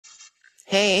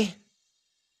Hey,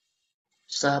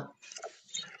 Sup?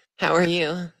 how are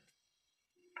you?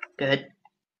 Good.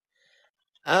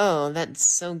 Oh, that's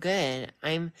so good.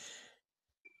 I'm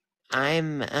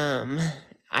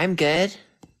I'm good.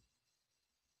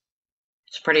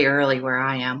 It's pretty early where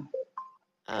I am.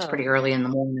 It's Oh, pretty early in the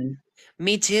morning.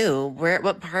 me too.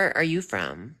 What part are you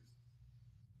from?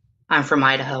 I'm from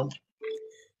Idaho.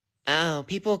 Oh,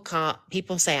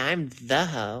 people say I'm the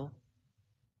hoe.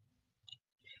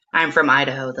 I'm from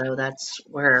Idaho, though. That's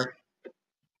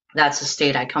the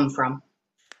state I come from.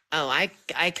 Oh,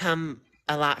 I come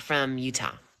a lot from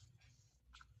Utah.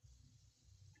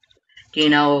 Do you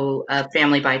know a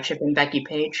family by Chip and Becky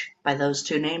Page by those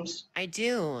two names? I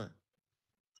do.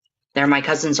 They're my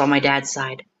cousins on my dad's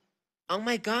side. Oh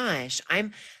my gosh.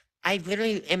 I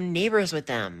literally am neighbors with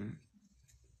them.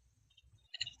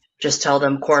 Just tell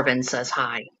them Corbin says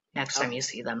hi next time you Okay.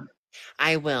 see them.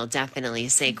 I will definitely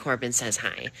say Corbin says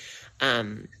hi.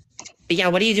 Um, but yeah,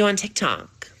 what do you do on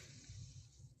TikTok?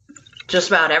 Just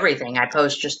about everything. I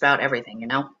post just about everything.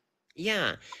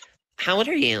 Yeah. How old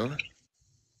are you?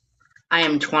 I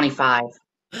am 25.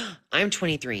 I'm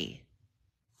 23.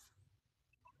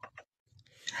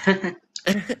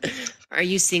 Are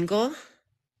you single?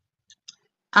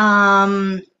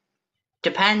 um,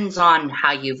 Depends on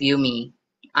how you view me.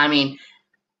 I mean,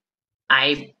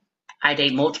 I I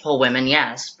date multiple women,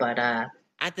 yes, but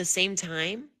At the same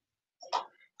time?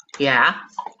 yeah.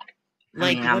 I Like,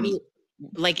 mean, what do I'm you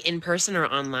like in person or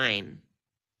online?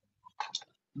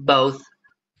 both.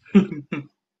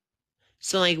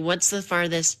 So, like, what's the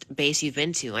farthest base you've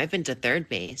been to? I've been to third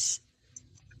base.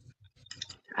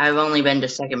 I've only been to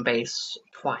second base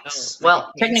Oh, twice. like a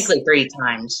Well, kiss? technically three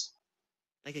times.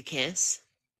 Like a kiss?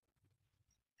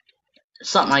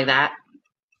 Something like that.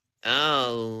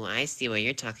 Oh, I see what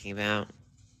you're talking about.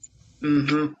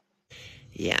 Hmm.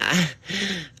 Yeah.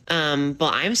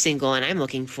 Well, I'm single and I'm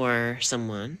looking for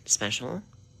someone special.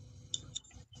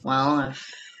 Well,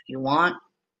 if you want,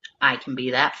 I can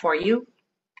be that for you.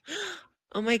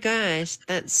 Oh my gosh,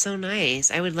 that's so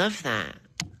nice. I would love that.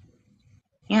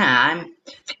 Yeah,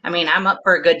 I'm up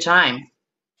for a good time.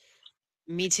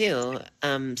 Me too.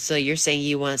 So you're saying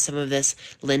you want some of this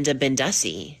Linda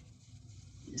Bendussi?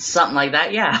 Something like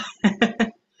that, yeah.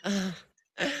 Uh,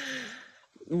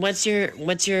 what's your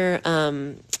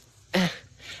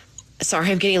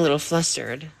sorry, I'm getting a little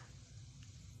flustered.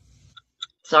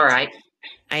 It's all right.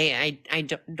 I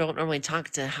don't normally talk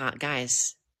to hot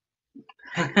guys.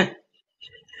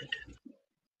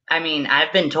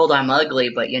 I've been told I'm ugly,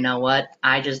 but you know what?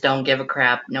 I just don't give a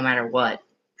crap no matter what.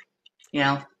 You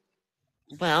know?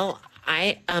 Well,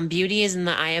 I beauty is in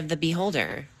the eye of the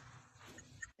beholder.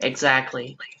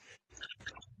 Exactly.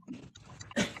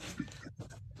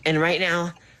 And right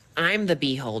now, I'm the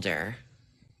beholder.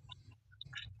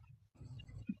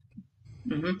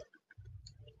 Hmm.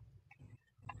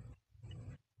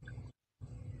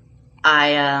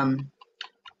 I um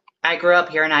I grew up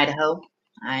here in Idaho.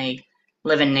 I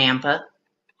live in Nampa,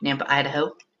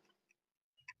 Idaho.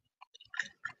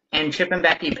 And Chip and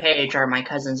Becky Page are my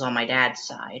cousins on my dad's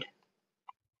side.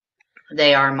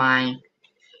 They are my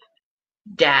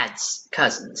dad's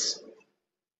cousins.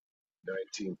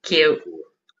 Cute.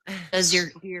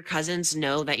 Do your cousins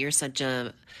know that you're such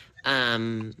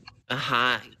um a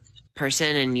hot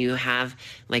person and you have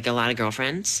like a lot of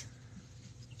girlfriends?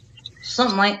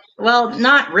 Well,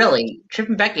 not really. Chip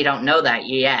and Becky don't know that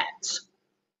yet.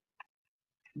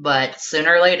 But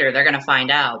sooner or later, they're going to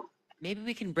find out. Maybe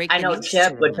we can break I the know news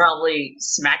Chip to would them. probably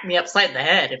smack me upside the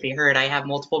head if he heard I have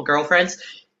multiple girlfriends.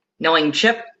 Knowing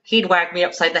Chip, he'd whack me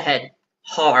upside the head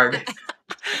hard.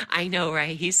 I know,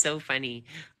 right? He's so funny.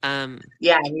 Um,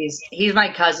 Yeah, he's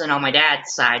my cousin on my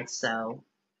dad's side, so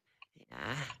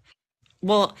yeah.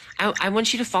 Well, I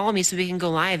want you to follow me so we can go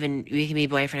live and we can be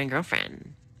boyfriend and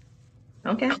girlfriend.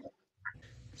 okay.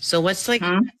 So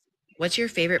Hmm? what's your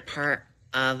favorite part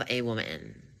of a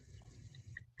woman?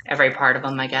 Every part of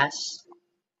him, I guess.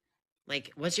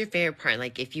 Like, what's your favorite part?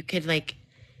 Like, if you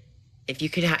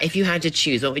had to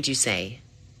choose, what would you say?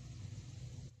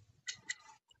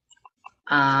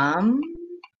 Um,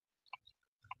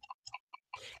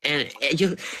 And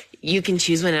you can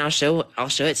choose one and I'll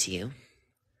show it to you.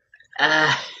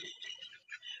 uh,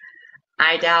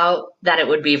 I doubt that it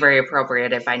would be very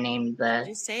appropriate if I named the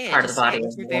Just say it. part of the Just say body it. of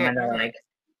What's the your woman favorite that I part? like.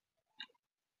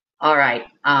 All right.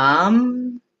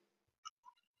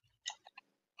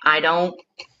 I don't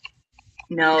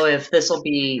know if this will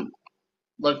be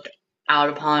looked out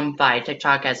upon by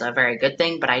TikTok as a very good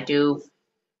thing, but I do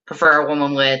prefer a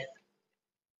woman with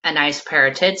a nice pair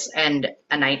of tits and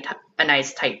a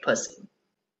nice tight pussy.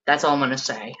 That's all I'm gonna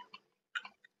say.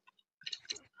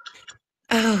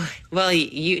 Oh, well,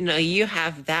 you know, you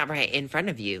have that right in front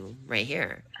of you, right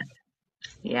here.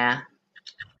 Yeah,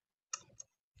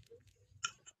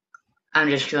 I'm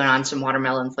just chewing on some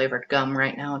watermelon flavored gum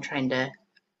right now, trying to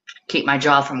keep my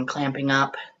jaw from clamping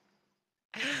up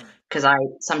because I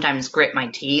sometimes grit my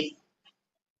teeth.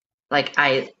 Like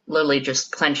I literally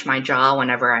just clench my jaw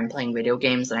whenever I'm playing video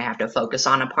games and I have to focus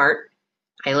on a part.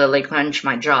 I literally clench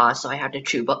my jaw, so I had to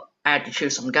chew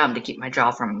some gum to keep my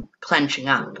jaw from clenching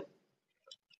up.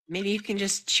 Maybe you can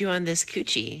just chew on this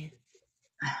coochie.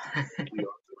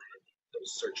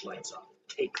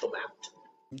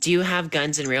 Do you have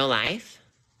guns in real life?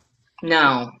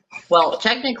 No. Well,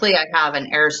 technically, I have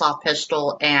an airsoft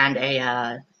pistol and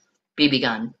a BB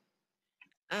gun.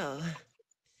 Oh,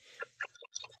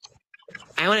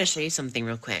 I want to show you something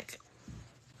real quick.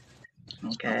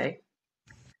 Okay.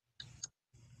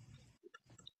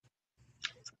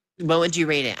 What would you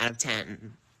rate it out of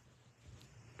 10?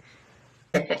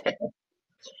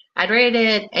 I'd rate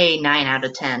it a 9 out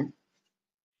of 10.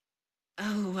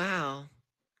 Oh, wow.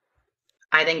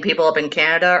 I think people up in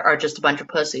Canada are just a bunch of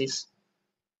pussies.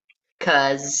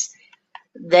 Because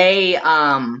they,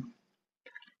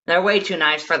 they're way too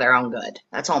nice for their own good.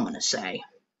 That's all I'm going to say.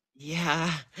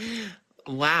 Yeah.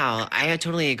 Wow, I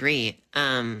totally agree.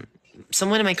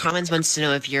 Someone in my comments wants to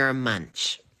know if you're a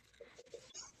munch.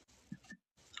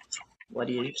 What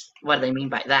do they mean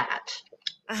by that?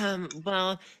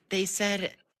 Well, they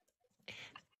said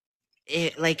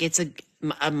it's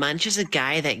a munch is a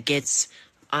guy that gets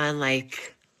on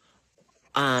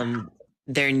um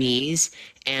their knees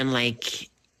and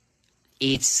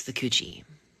eats the coochie.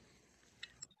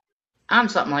 I'm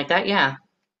something like that, yeah.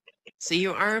 So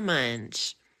you are a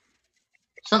munch.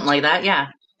 Something like that, yeah.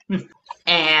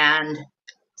 And,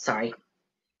 sorry,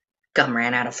 gum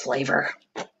ran out of flavor.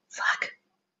 Fuck.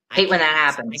 I Hate when can that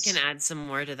I can happens. add some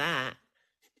more to that.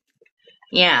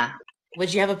 Yeah,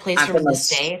 Would you have a place I'm for me from a to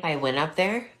stay if I went up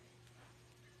there?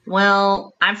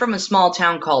 I'm from a small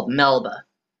town called Melba.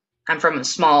 I'm from a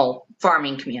small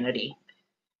farming community,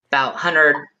 about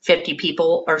 150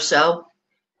 people or so.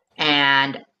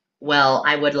 And, well,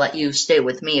 I would let you stay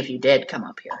with me if you did come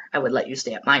up here. I would let you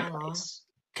stay at my Oh, place.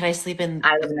 can I sleep in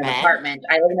I the live in an bed? apartment.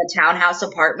 I live in a townhouse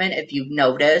apartment. If you've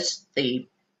noticed the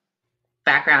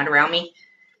background around me,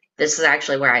 this is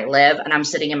actually where I live. And I'm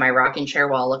sitting in my rocking chair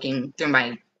while looking through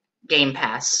my Game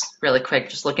Pass really quick,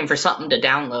 just looking for something to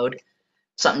download,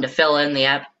 something to fill in the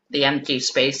empty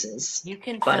spaces. You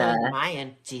can But fill in my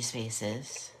empty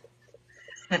spaces.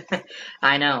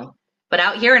 I know. But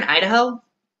out here in Idaho,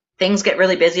 things get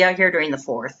really busy out here during the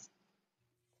 4th,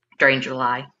 during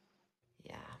July.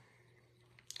 Yeah.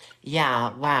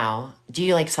 Yeah, wow. Do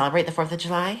you celebrate the 4th of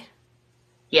July?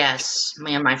 Yes,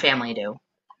 me and my family do.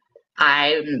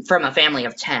 I'm from a family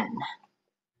of 10.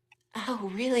 Oh,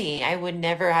 really? I would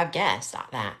never have guessed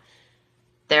that.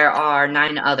 There are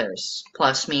 9 others,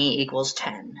 plus me equals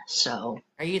 10. So,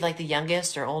 Are you like the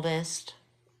youngest or oldest?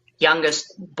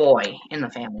 youngest boy in the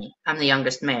family. I'm the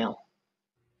youngest male.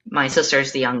 My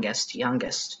sister's the youngest.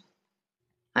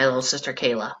 My little sister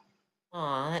Kayla.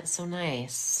 Aw, that's so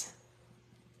nice.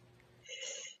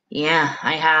 Yeah,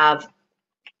 I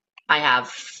have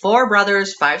 4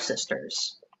 brothers, 5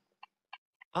 sisters.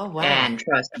 Oh, wow. And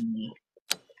trust me,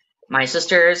 my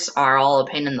sisters are all a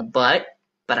pain in the butt,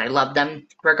 but I love them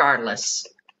regardless.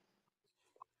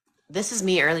 This is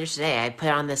me earlier today. I put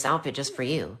on this outfit just for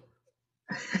you.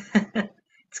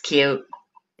 It's cute.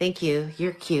 Thank you.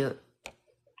 You're cute.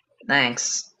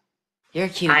 Thanks. You're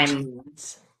cute, I'm,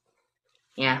 jeans.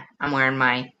 yeah, I'm wearing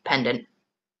my pendant.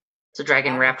 It's a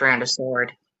dragon Wow. wrapped around a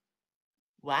sword.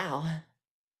 Wow.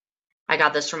 I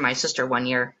got this from my sister one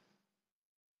year.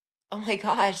 Oh my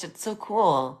gosh, that's so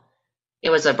cool.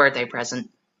 It was a birthday present.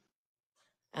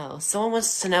 Oh, someone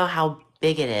wants to know how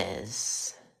big it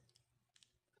is.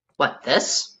 What,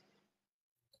 this?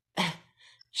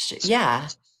 Yeah.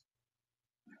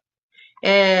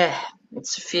 Eh,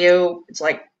 it's a few, it's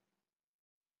like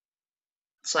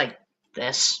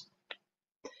this.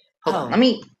 Hold on, Oh,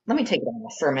 let me take it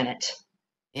off for a minute.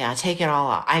 yeah, take it all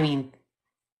off. I mean,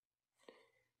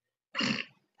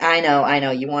 I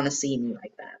know, you want to see me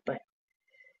like that, but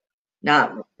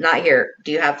not here.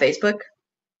 Do you have Facebook?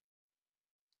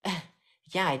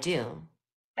 yeah, I do.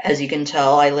 As you can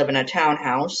tell, I live in a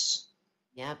townhouse.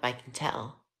 Yep, I can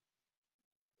tell.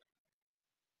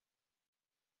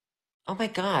 Oh my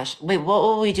gosh. Wait, what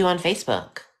will we do on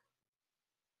Facebook?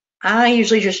 I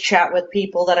usually just chat with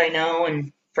people that I know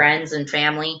and friends and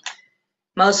family.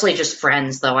 Mostly just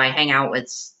friends, though. I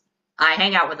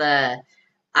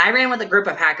ran with a group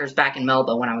of hackers back in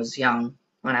Melba when I was young.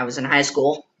 When I was in high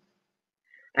school,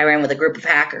 I ran with a group of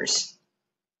hackers.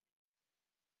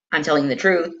 I'm telling you the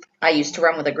truth. I used to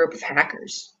run with a group of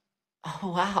hackers.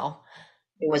 Oh, wow.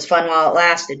 It was fun while it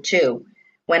lasted, too.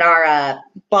 When our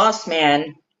boss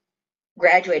man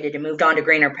graduated and moved on to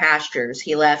greener pastures,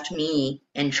 he left me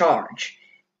in charge.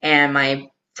 And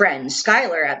my friend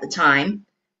Skylar at the time,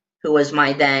 who was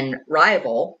my then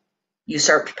rival,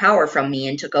 usurped power from me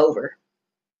and took over.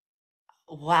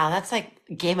 Wow, that's like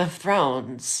Game of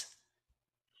Thrones.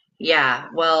 Yeah,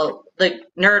 well, the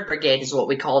Nerd Brigade is what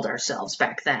we called ourselves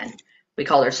back then. We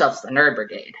called ourselves the Nerd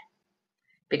Brigade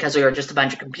because we were just a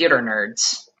bunch of computer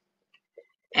nerds.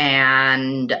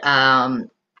 And the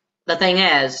thing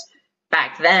is,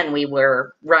 back then we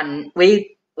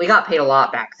got paid a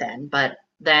lot back then, but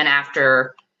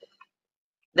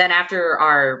then after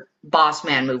our boss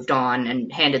man moved on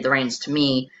and handed the reins to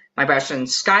me, my best friend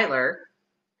Skylar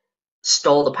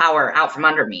stole the power out from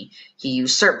under me. He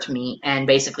usurped me and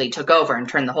basically took over and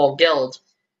turned the whole guild,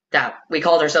 that we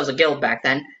called ourselves a guild back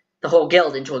then, the whole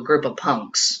guild into a group of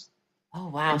punks Oh,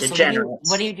 wow. and So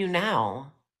what do degenerates. you do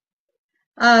now?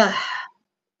 Uh,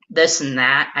 this and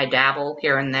that. I dabble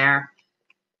here and there.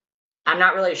 I'm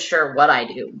not really sure what I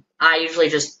do.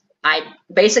 I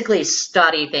basically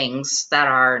study things that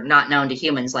are not known to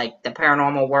humans, like the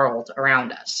paranormal world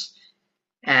around us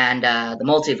and the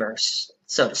multiverse,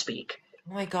 so to speak.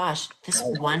 Oh my gosh, this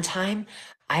one time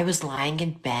I was lying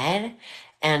in bed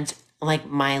and like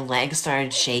my legs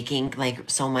started shaking like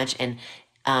so much and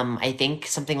I think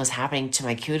something was happening to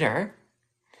my cooter.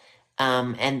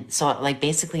 And so like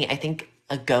basically I think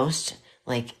a ghost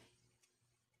like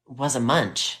was a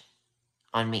munch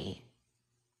on me.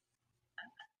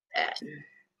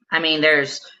 I mean,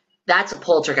 that's a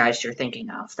poltergeist you're thinking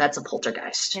of. That's a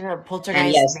poltergeist. Can a And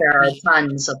poltergeist yes, there make are me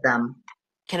tons of them.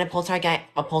 can a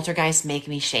poltergeist make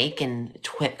me shake and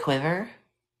quiver?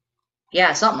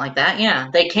 Yeah, something like that. Yeah,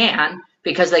 they can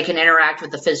because they can interact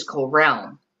with the physical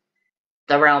realm,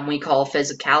 the realm we call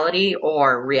physicality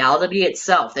or reality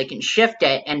itself. They can shift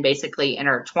it and basically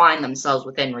intertwine themselves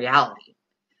within reality.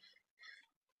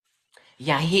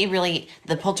 Yeah,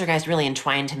 the poltergeist really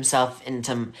entwined himself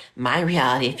into my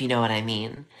reality, if you know what I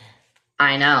mean.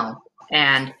 I know.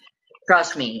 And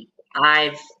trust me,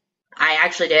 I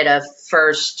actually did a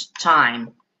first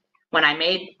time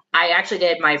I actually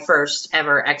did my first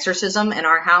ever exorcism in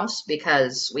our house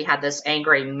because we had this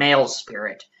angry male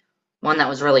spirit, one that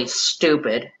was really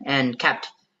stupid and kept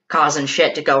causing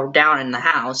shit to go down in the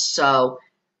house. So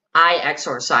I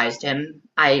exorcised him.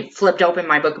 I flipped open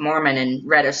my Book of Mormon and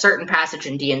read a certain passage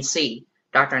in D&C,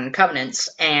 Doctrine and Covenants,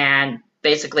 and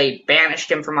basically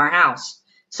banished him from our house,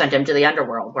 sent him to the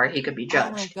underworld where he could be Oh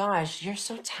my judged. gosh, you're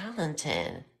so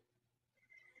talented.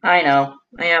 I know,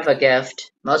 I have a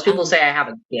gift. Most people Um, say I have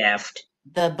a gift.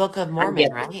 the Book of I'm Mormon,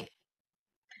 gifted. right?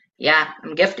 Yeah,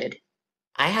 I'm gifted.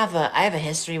 I have a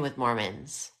history with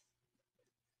Mormons.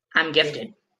 I'm They've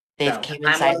gifted. they've So came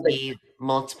I'm one inside of the, me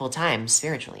multiple times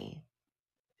spiritually.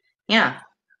 yeah,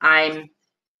 I'm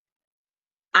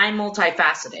I'm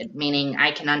multifaceted, meaning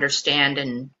I can understand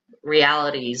in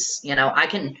realities,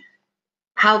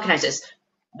 how can I say this?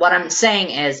 What I'm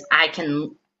saying is I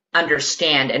can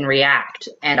understand and react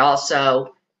and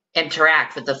also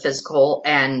interact with the physical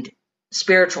and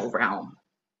spiritual realm.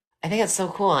 I think that's so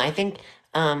cool. I think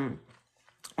um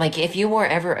like if you were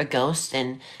ever a ghost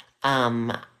and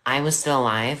um I was still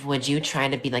alive, would you try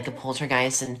to be like a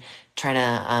poltergeist and try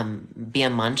to be a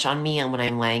munch on me and when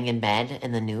I'm laying in bed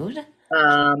in the nude?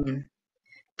 Um,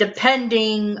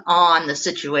 Depending on the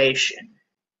situation.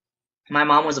 My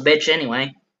mom was a bitch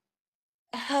anyway.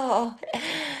 Oh.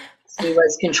 She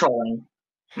was controlling.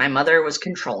 My mother was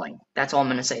controlling. That's all I'm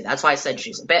going to say. That's why I said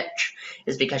she's a bitch,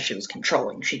 is because she was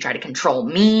controlling. She tried to control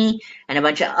me and a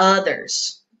bunch of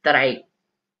others that I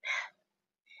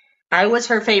was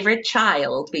her favorite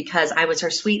child because I was her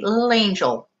sweet little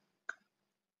angel.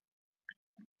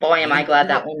 Boy, Yeah, am I glad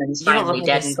that woman's you don't look finally like a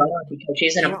dead and sweet gone because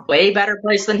she's in you a don't way better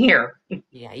place than here.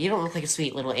 yeah, you don't look like a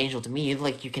sweet little angel to me. You look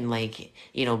like you can like,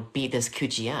 beat this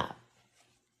coochie up.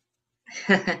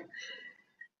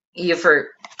 you for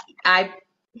I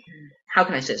How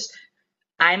can I say this?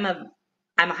 I'm a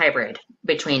I'm a hybrid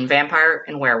between vampire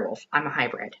and werewolf. I'm a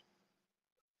hybrid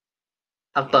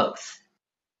of Yeah, both.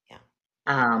 yeah.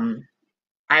 Um,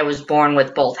 I was born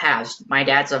with both halves. My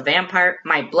dad's a vampire.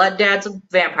 My blood dad's a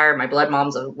vampire. My blood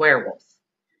mom's a werewolf.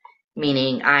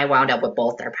 Meaning I wound up with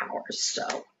both their powers.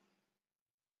 So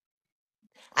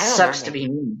I'm a sucks to mermaid. be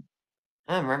me.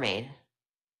 I'm a mermaid.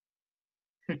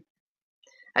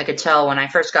 I could tell when I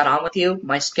first got on with you,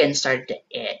 my skin started to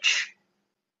itch.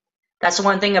 That's the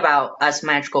one thing about us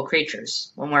magical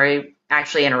creatures. When we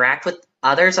actually interact with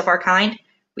others of our kind,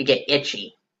 we get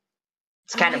itchy.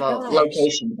 It's Oh kind of my a gosh.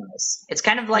 location device. It's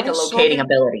kind of like My a locating shoulder,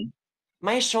 ability.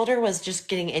 my shoulder was just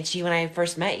getting itchy when I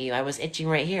first met you. I was itching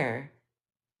right here.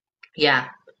 Yeah,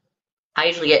 I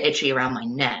usually get itchy around my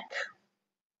neck.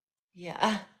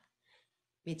 Yeah,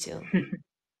 me too.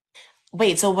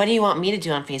 Wait, so what do you want me to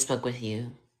do on Facebook with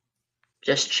you?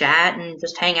 Just chat and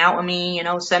just hang out with me,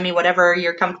 send me whatever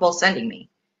you're comfortable sending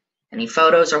me. Any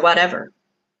photos or whatever.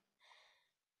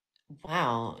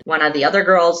 Wow. One of the other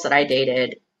girls that I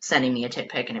dated sending me a tit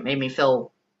pic and it made me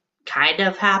feel kind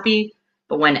of happy.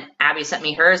 But when Abby sent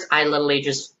me hers, I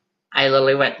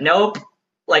literally went, nope.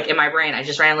 Like in my brain, I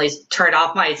just randomly turned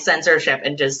off my censorship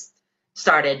and just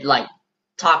started like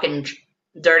talking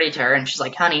dirty to her. And she's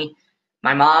like, honey,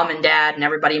 my mom and dad and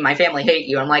everybody in my family hate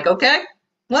you. I'm like, okay,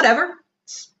 whatever.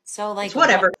 So It's like what?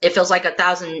 whatever. It feels like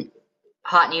 1,000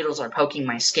 hot needles are poking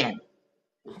my skin.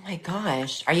 Oh my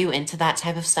gosh. Are you into that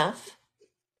type of stuff?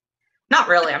 Not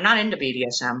really. I'm not into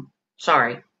BDSM.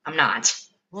 Sorry, I'm not.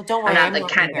 Well, don't I'm worry, not I'm the not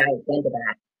kind of guy either. who's into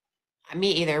that.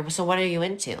 Me either. So what are you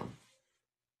into?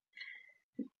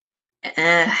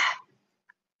 Uh,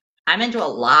 I'm into a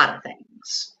lot of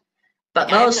things, Like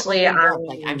but I'm an mostly open book.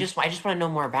 Like I'm. I just want to know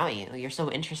more about you. You're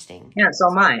so interesting. Yeah, so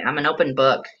am I. I'm an open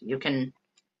book. You can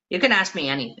ask me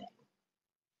anything.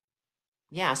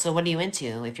 Yeah, so what are you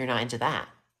into if you're not into that?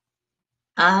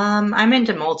 I'm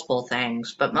into multiple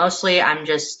things, but mostly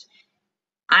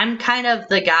I'm kind of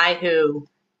the guy who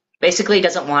basically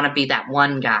doesn't want to be that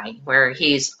one guy where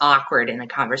he's awkward in a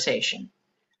conversation.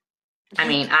 I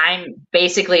mean, I'm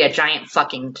basically a giant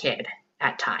fucking kid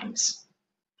at times.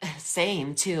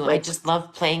 Same too. I Like, just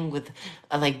love playing with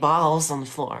like balls on the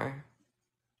floor.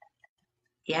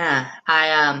 yeah,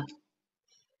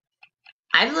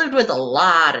 I've lived with a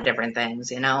lot of different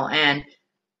things, and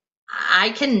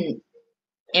I can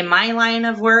in my line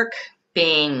of work,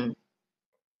 being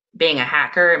a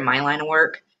hacker in my line of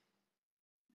work,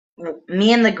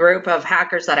 me and the group of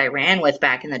hackers that I ran with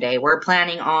back in the day, we're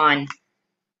planning on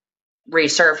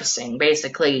resurfacing,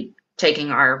 basically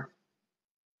taking our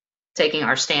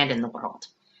stand in the world.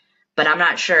 But I'm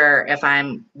not sure if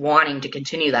I'm wanting to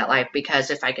continue that life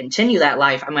because if I continue that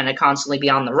life, I'm going to constantly be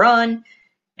on the run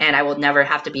and I will never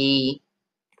have to be,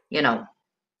 you know,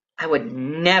 I would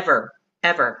never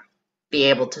ever be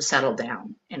able to settle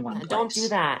down in one Don't do place.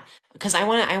 that because I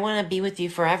want to be with you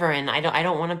forever and I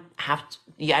don't want to have to,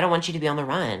 yeah, I don't want you to be on the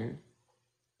run.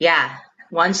 Yeah,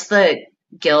 once the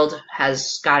guild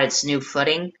has got its new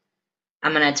footing,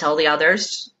 I'm going to tell the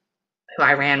others who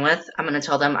I ran with, I'm going to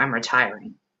tell them I'm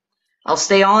retiring. I'll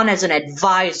stay on as an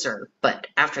advisor, but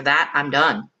after that, I'm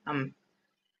done.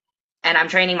 And I'm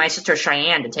training my sister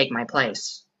Cheyenne to take my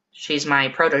place. She's my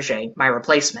protege, my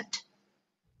replacement.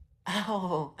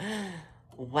 Oh,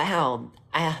 wow.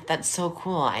 That's so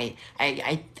cool. I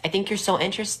think you're so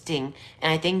interesting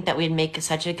and I think that we'd make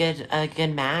such a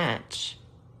good match.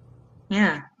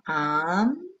 Yeah.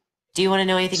 Do you want to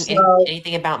know So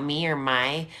anything about me or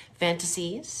my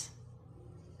fantasies?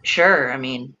 sure. I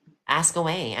mean, Ask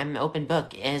away. I'm an open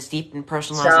book, as deep and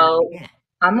personal as I'm going to so get.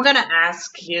 I'm gonna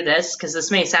ask you this because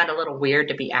this may sound a little weird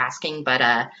to be asking,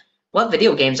 but what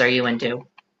video games are you into?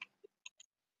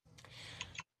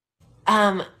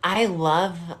 I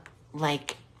love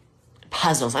like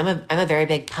puzzles. I'm a very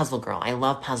big puzzle girl. I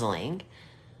love puzzling.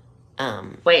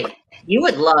 Um, Wait, you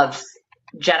would love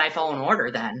Jedi Fallen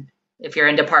Order then, if you're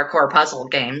into parkour puzzle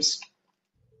games.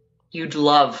 You'd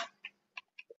love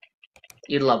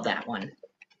you'd love that one.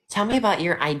 Tell me about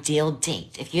your ideal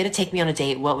date. If you had to take me on a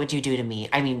date, what would you do to me?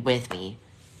 I mean, with me.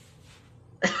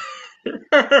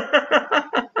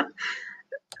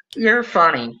 You're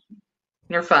funny.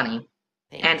 You're funny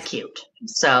and Thanks. cute.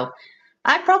 So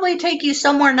I'd probably take you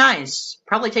somewhere nice.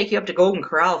 Probably take you up to Golden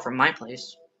Corral from my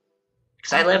place.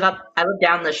 Because Oh, I live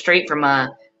down the street from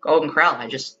Golden Corral. I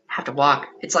just have to walk.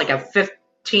 It's like a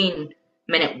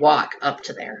 15-minute walk up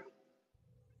to there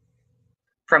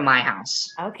from my house.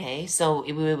 okay. So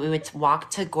we would walk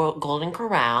to Golden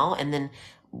Corral, and then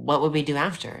what would we do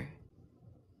after?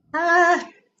 Uh,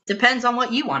 Depends on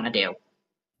what you want to do.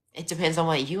 It depends on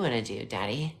what you want to do,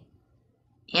 Daddy.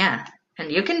 Yeah.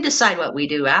 And you can decide what we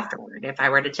do afterward. If I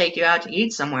were to take you out to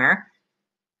eat somewhere,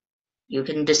 you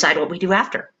can decide what we do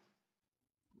after.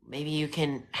 Maybe you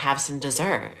can have some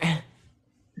dessert.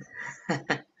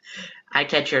 I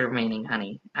catch your meaning,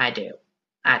 honey. I do.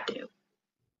 I do.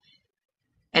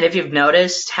 And if you've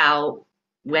noticed how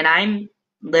when I'm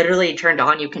literally turned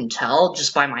on, you can tell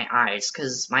just by my eyes,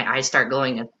 because my eyes start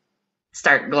glowing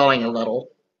a little.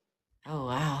 Oh,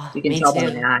 wow. You can Me tell by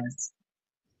too. my eyes.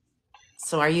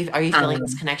 So are you feeling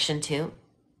this Um, connection too?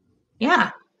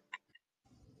 yeah,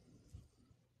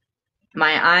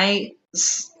 my eye.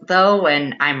 though,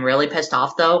 when I'm really pissed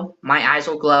off, though, my eyes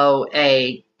will glow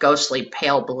a ghostly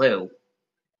pale blue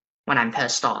when I'm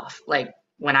pissed off. Like,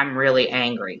 when I'm really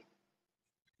angry,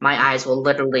 my eyes will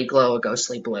literally glow a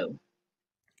ghostly blue.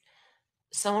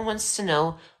 Someone wants to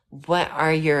know, what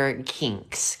are your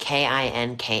kinks?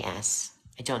 Kinks.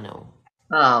 I don't know.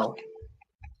 Oh,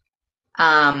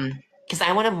 um, Because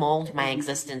I want to mold my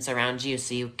existence around you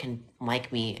so you can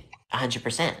like me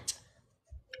 100%.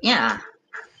 yeah.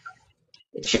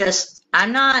 It's just,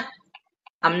 I'm,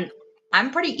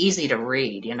 I'm pretty easy to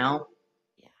read, you know?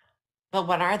 Yeah. But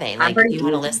what are they? I'm Like, pretty do you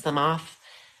want to easy. list them off?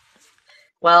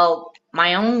 Well,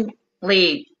 my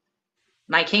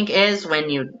kink is when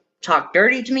you talk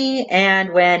dirty to me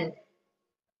and when,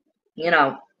 you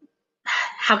know,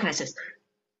 how can I say this?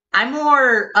 I'm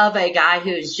more of a guy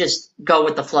who's just go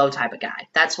with the flow type of guy.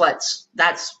 That's what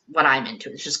I'm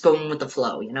into. It's just going with the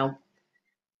flow, you know,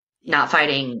 Yeah.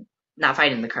 not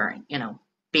fighting the current, you know,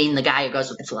 being the guy who goes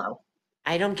with the flow.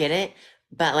 I don't get it,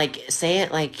 but like, say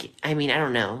it like, I mean, I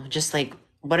don't know. Just like,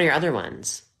 what are your other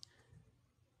ones?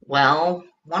 Well,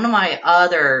 one of my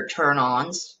other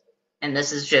turn-ons, and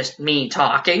this is just me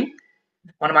talking,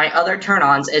 one of my other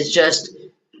turn-ons is just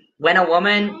when a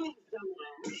woman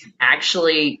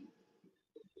actually.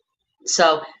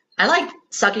 So I like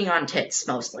sucking on tits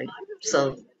mostly.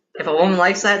 So if a woman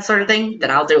likes that sort of thing,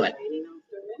 then I'll do it.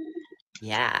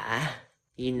 Yeah.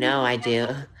 You know I do.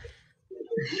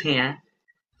 Yeah.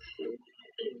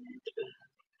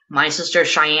 My sister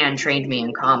Cheyenne trained me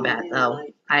in combat, though.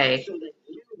 I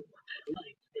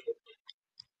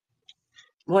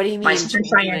What do you My mean sister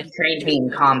trained you Cheyenne in trained me trained in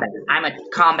you in? combat. I'm a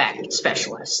combat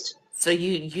specialist. So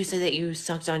you said that you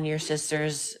sucked on your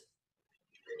sister's.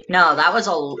 No,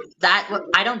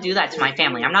 I don't do that to my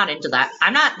family. I'm not into that.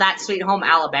 I'm not that sweet home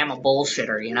Alabama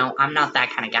bullshitter, you know. I'm not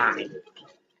that kind of guy.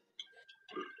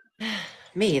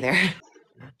 Me either.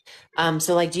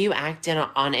 So like, do you act in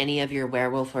on any of your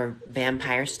werewolf or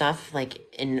vampire stuff, like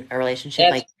in a relationship?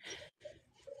 If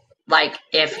Like,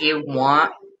 if you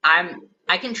want,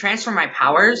 I can transfer my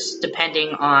powers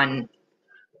depending on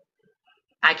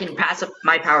I can pass up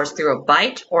my powers through a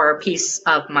bite or a piece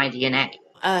of my DNA.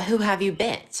 who have you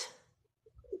bit?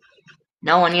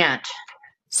 No one yet.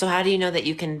 So how do you know that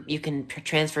you can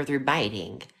transfer through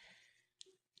biting?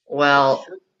 Well,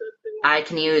 I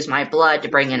can use my blood to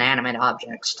bring inanimate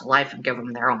objects to life and give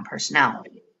them their own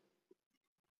personality.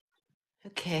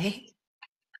 Okay.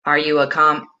 Are you a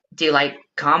Do you like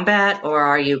combat, or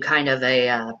are you kind of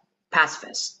a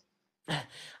pacifist?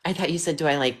 I thought you said, do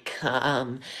I like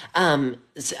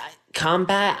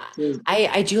combat?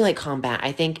 I do like combat.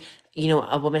 I think,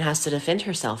 a woman has to defend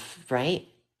herself, right?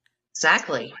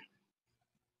 Exactly.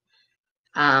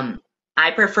 Um,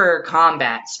 I prefer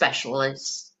combat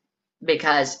specialists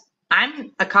because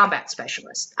I'm a combat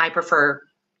specialist. I prefer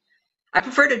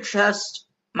to trust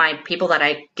my people that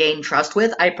I gain trust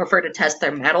with. I prefer to test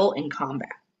their mettle in combat.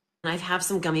 I have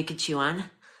some gum you could chew on.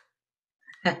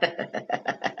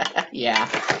 Yeah.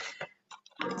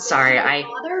 Sorry, I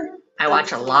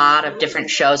watch a lot of different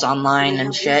shows online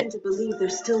and shit.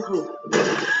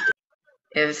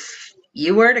 If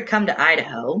you were to come to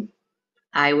Idaho,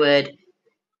 I would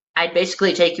I'd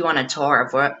basically take you on a tour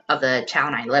of the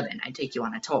town I live in. I'd take you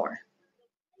on a tour.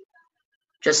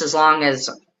 Just as long as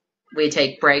we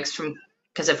take breaks from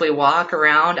because if we walk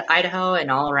around Idaho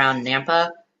and all around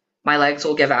Nampa, my legs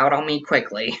will give out on me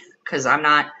quickly because I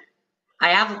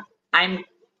have I'm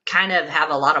kind of have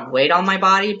a lot of weight on my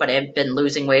body, but I've been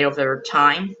losing weight over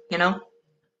time, you know?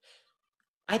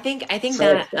 I think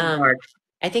So it's that been hard.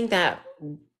 I think that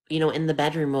in the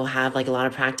bedroom we'll have like a lot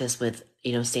of practice with,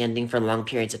 standing for long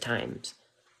periods of times.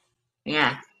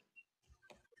 Yeah.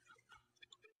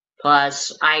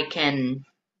 Plus I can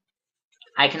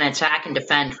attack and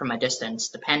defend from a distance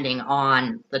depending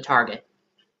on the target.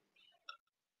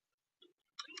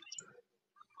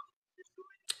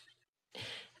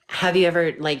 Have you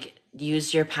ever like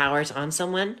used your powers on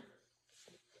someone?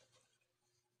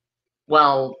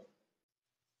 Well,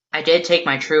 I did take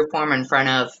my true form in front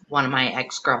of one of my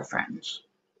ex-girlfriends,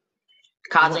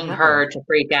 causing Wow. her to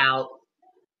freak out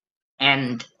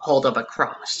and hold up a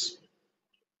cross.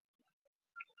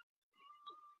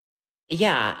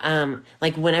 Yeah,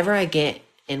 like whenever I get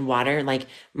in water, like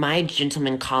my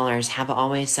gentleman callers have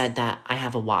always said that I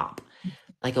have a WAP,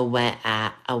 like a wet,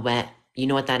 you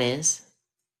know what that is?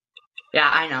 Yeah,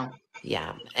 I know.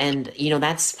 Yeah. And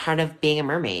that's part of being a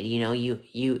mermaid,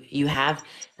 you have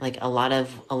like a lot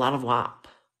of WAP.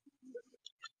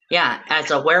 Yeah, as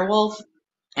a werewolf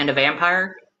and a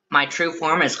vampire, my true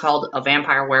form is called a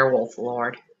vampire werewolf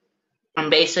lord. I'm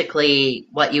basically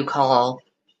what you call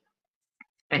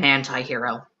an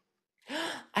anti-hero.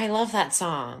 I love that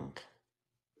song.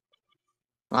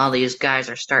 A lot of these guys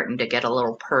are starting to get a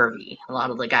little pervy. A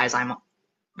lot of the guys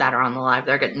that are on the live,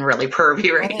 they're getting really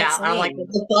pervy What right are they now. I'm like, what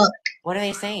saying? the fuck? What are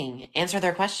they saying? Answer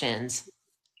their questions.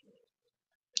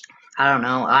 I don't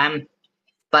know.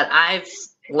 But I've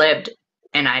lived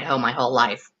in Idaho my whole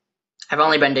life. I've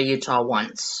only been to Utah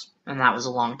once, and that was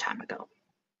a long time ago.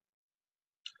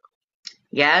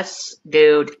 Yes,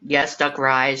 dude. Yes, Duck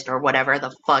Rised or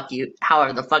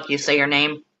however the fuck you say your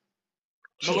name.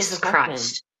 What was the Jesus question?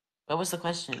 Christ. What was the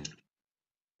question?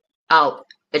 Oh,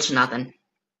 it's nothing.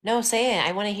 No, say it.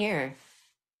 I want to hear.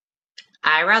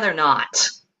 I rather not.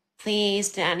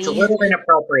 Please, It's a Danny. little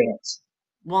inappropriate.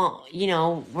 Well,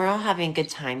 we're all having a good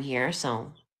time here,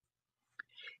 so.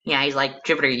 Yeah, he's like,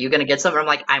 Jupiter, you gonna get some? I'm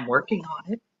like, I'm working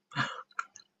on it.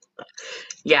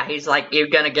 Yeah, he's like, you're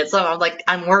gonna get some? I'm like,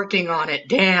 I'm working on it.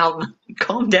 Damn.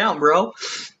 Calm down, bro.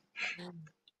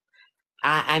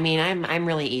 I mean, I'm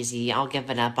really easy. I'll give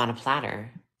it up on a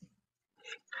platter.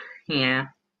 Yeah.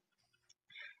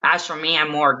 As for me,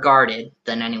 I'm more guarded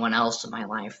than anyone else in my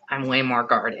life. I'm way more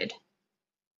guarded.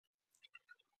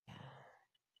 Yeah,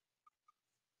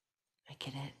 I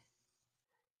get it.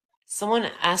 Someone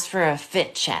asked for a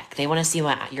fit check. They want to see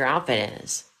what your outfit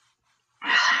is.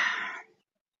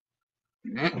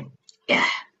 Yeah,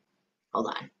 hold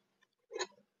on.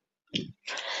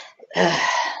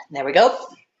 There we go.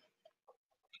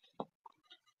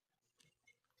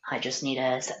 I just need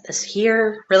to set this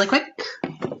here really quick.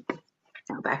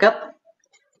 Now back up.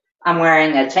 I'm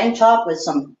wearing a tank top with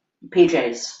some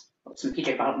PJs, some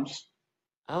PJ bottoms.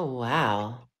 Oh,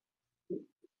 wow.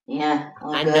 Yeah, I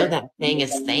look I know good. that thing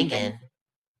is thangin'.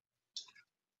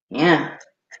 Yeah.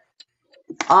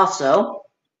 Also,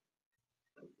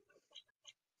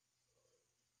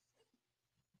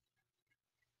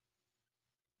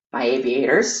 my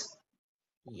aviators.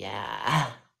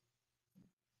 Yeah.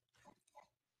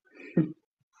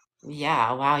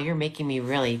 Yeah, wow, you're making me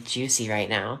really juicy right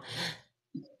now.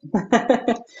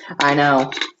 I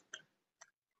know.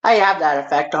 I have that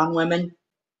effect on women.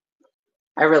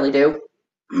 I really do.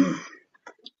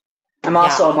 I'm Yeah,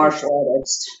 also a martial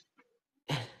artist.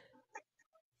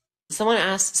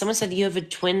 someone said you have a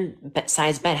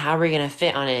size bed. How are we gonna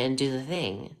fit on it and do the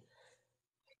thing?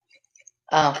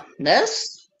 Oh,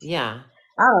 this? Yeah.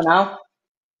 I don't know.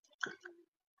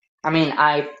 I mean,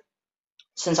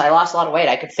 since I lost a lot of weight,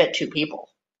 I could fit two people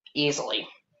easily.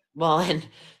 Well, and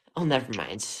oh, never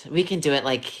mind. We can do it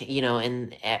like,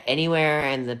 in anywhere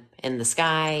in the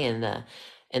sky and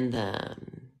the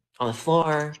on the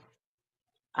floor.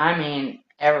 I mean,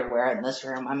 everywhere in this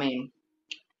room. I mean,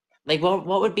 Like what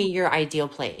would be your ideal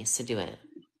place to do it?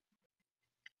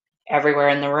 everywhere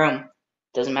in the room.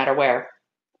 Doesn't matter where.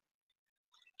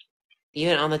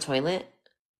 Even on the toilet?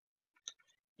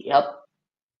 Yep.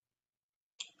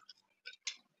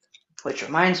 Which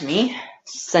reminds me,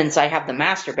 since I have the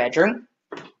master bedroom,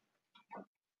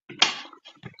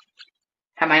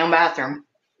 have my own bathroom.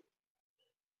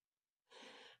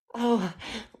 Oh,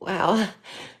 wow.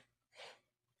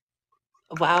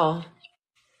 Wow.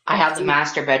 I have the Do you,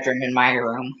 master bedroom in my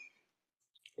room.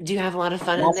 do you have a lot of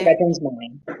fun in Master there? bedroom's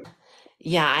mine.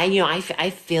 Yeah, I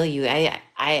feel you.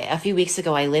 A few weeks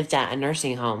ago I lived at a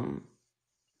nursing home.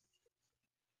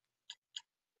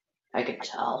 I could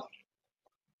tell.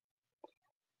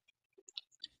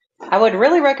 I would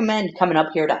really recommend coming up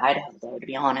here to Idaho, though, to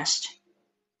be honest.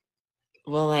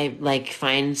 Will I like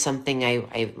find something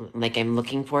I'm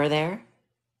looking for there?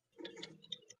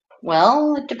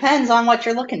 Well, it depends on what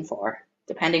you're looking for,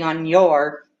 depending on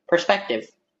your perspective.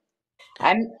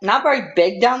 I'm not very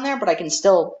big down there, but I can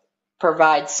still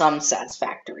provide some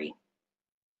satisfactory.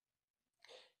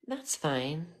 That's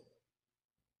fine.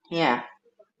 Yeah.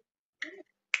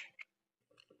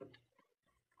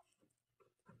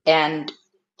 And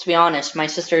to be honest, my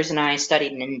sisters and I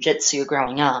studied ninjutsu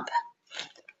growing up.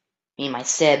 Me and my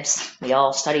sibs, we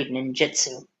all studied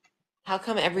ninjutsu. How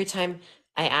come every time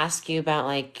I ask you about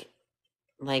like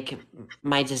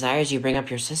my desires, you bring up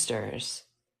your sisters?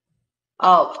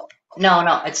 Oh, no,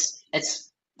 no,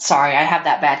 it's sorry, I have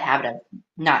that bad habit of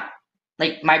not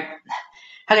like my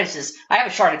how can I say this? I have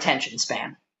a short attention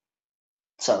span.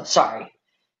 So sorry.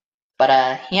 But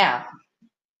yeah.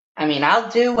 I mean, I'll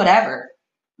do whatever.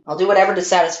 I'll do whatever to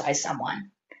satisfy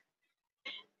someone.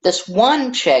 This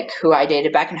one chick who I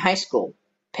dated back in high school,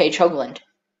 Paige Hoagland.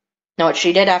 Know what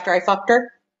she did after I fucked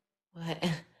her? What?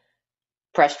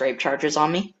 Pressed rape charges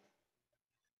on me.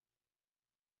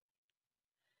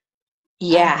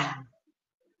 Yeah, Oh,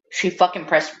 she fucking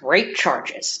pressed rape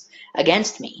charges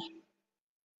against me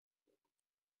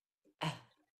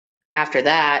After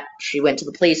that, she went to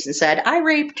the police and said, I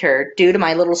raped her due to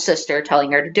my little sister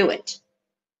telling her to do it.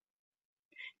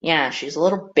 Yeah, she's a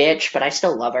little bitch, but I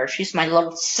still love her. She's my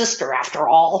little sister after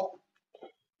all.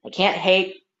 I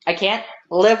can't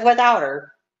live without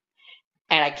her,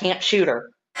 and I can't shoot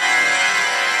her.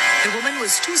 The woman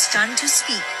was too stunned to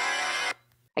speak.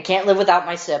 I can't live without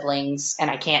my siblings,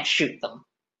 and I can't shoot them.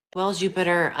 Well,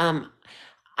 Jupiter,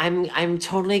 I'm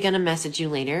totally gonna message you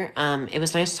later. It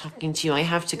was nice talking to you. I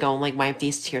have to go like wipe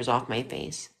these tears off my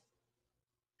face.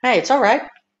 Hey, it's all right.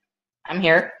 I'm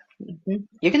here.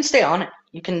 You can stay on it.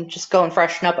 You can just go and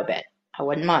freshen up a bit. I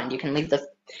wouldn't mind. You can leave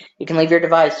your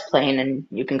device playing, and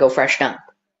you can go freshen up.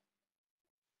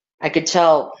 I could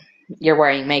tell you're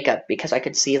wearing makeup because I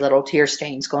could see little tear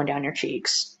stains going down your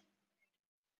cheeks.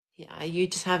 Yeah, you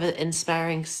just have an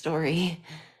inspiring story.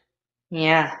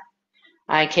 Yeah,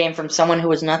 I came from someone who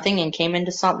was nothing and came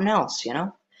into something else, you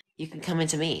know? You can come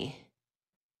into me.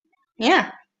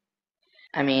 Yeah.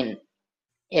 I mean,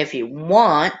 if you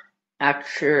want,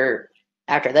 after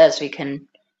this, we can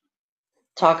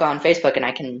talk on Facebook and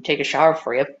I can take a shower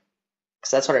for you.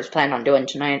 Because that's what I was planning on doing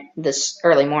tonight, this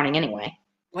early morning anyway.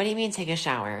 What do you mean take a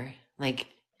shower? Like,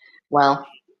 Well,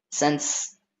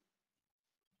 since,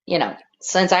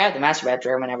 since I have the master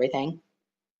bedroom and everything,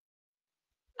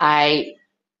 I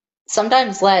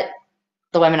sometimes let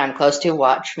the women I'm close to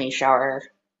watch me shower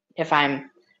if I'm,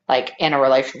 like, in a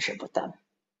relationship with them.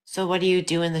 so what do you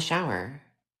do in the shower?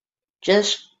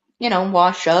 Just,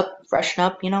 wash up, freshen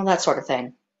up, that sort of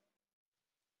thing.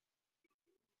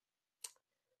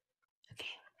 Okay.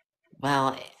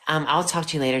 Well, I'll talk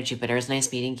to you later, Jupiter. It's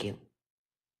nice meeting you.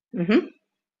 Mm-hmm.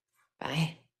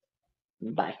 Bye.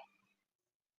 Bye.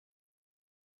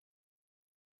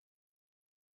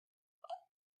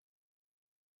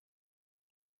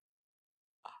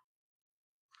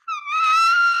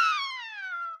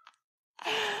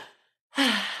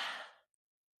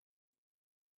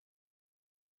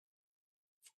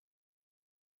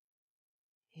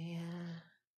 Yeah.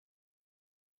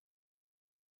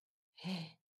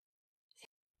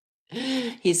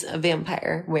 He's a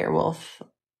vampire werewolf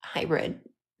hybrid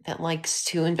that likes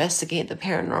to investigate the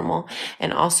paranormal,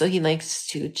 and also he likes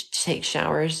to take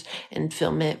showers and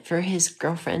film it for his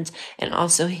girlfriends, and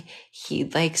also he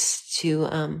likes to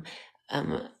um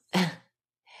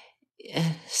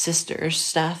sister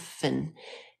stuff and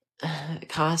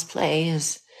cosplay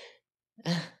is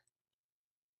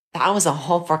that was a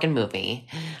whole freaking movie.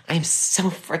 I'm so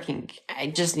freaking I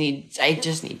just need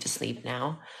to sleep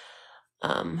now.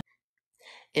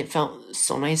 It felt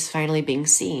so nice finally being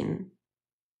seen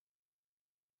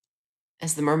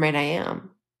as the mermaid I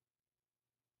am.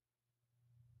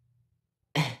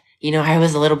 I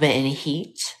was a little bit in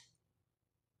heat.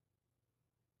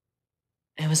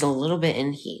 I was a little bit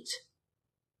in heat.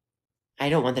 I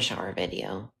don't want the shower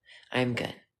video. I'm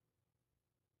good.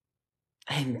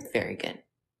 I'm very good.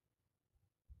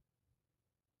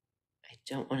 I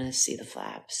don't want to see the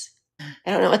flaps.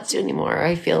 I don't know what to do anymore.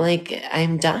 I feel like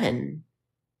I'm done.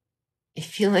 I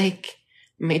feel like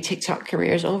my TikTok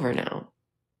career is over now.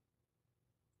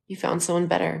 You found someone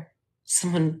better,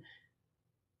 someone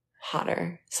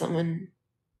hotter, someone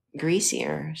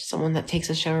greasier, someone that takes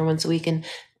a shower once a week and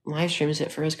live streams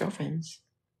it for his girlfriends.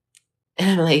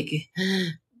 And I'm like,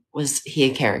 was he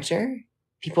a character?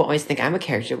 People always think I'm a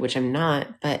character, which I'm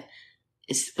not, but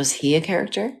was he a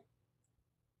character?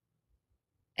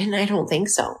 And I don't think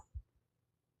so.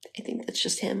 I think that's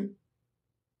just him.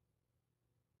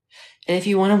 And if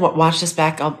you want to watch this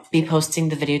back, I'll be posting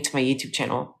the video to my YouTube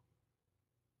channel.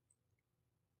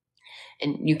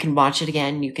 And you can watch it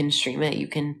again. You can stream it. You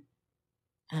can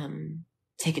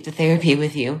take it to therapy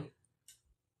with you.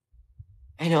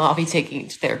 I know I'll be taking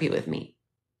it to therapy with me.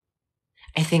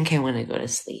 I think I want to go to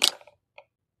sleep.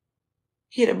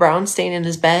 He had a brown stain in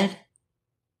his bed.